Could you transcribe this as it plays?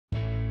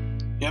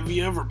Have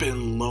you ever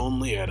been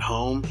lonely at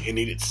home and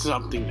needed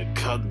something to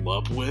cuddle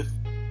up with?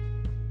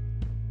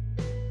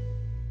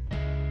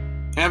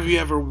 Have you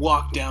ever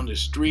walked down the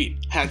street,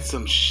 had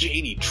some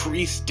shady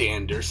tree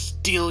stander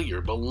steal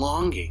your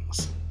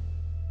belongings?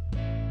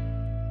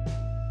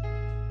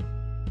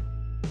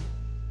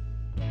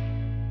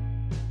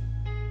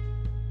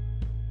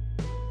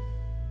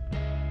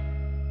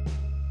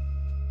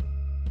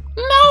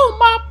 No,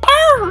 my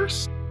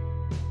purse!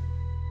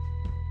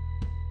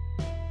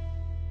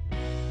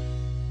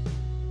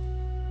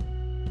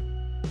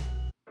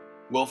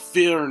 Well,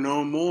 fear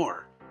no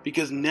more,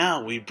 because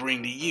now we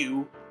bring to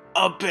you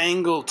a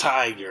Bengal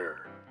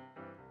tiger.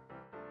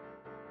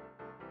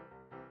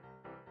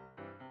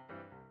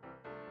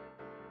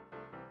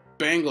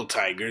 Bengal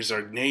tigers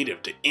are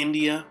native to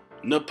India,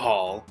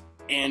 Nepal,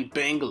 and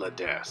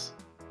Bangladesh.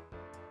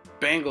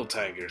 Bengal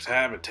tigers'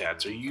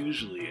 habitats are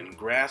usually in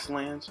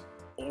grasslands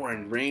or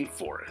in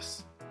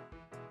rainforests.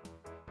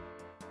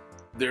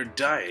 Their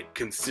diet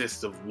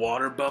consists of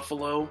water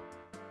buffalo,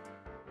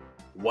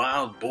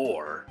 wild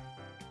boar,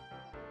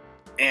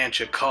 and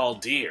chacal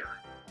deer.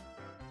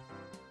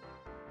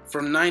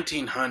 From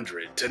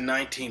 1900 to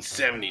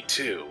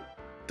 1972,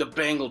 the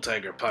Bengal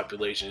tiger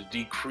population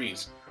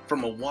decreased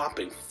from a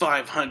whopping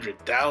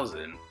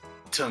 500,000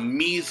 to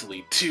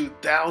measly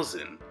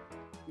 2,000.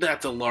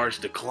 That's a large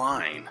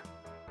decline.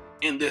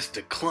 And this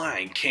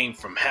decline came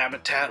from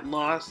habitat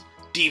loss,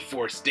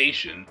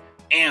 deforestation,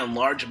 and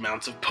large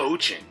amounts of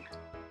poaching.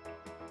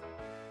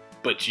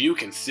 But you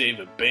can save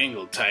a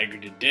Bengal tiger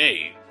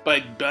today by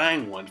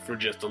buying one for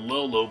just a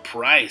low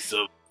price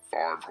of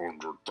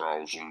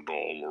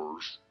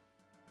 $500,000.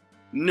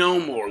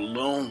 No more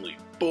lonely,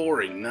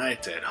 boring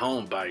nights at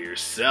home by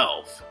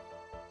yourself.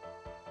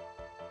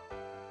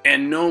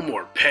 And no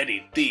more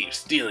petty thieves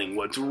stealing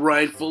what's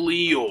rightfully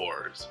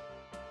yours.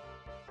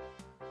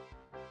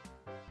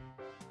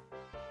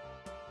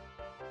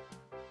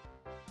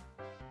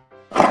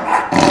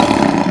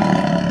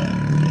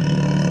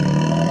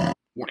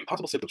 Warning,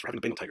 possible symptoms for having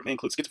a Bengal tiger may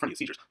include schizophrenia,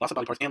 seizures, loss of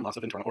body parts, and loss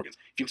of internal organs.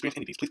 If you experience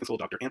any of these, please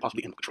consult a doctor and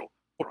possibly animal control,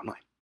 or online.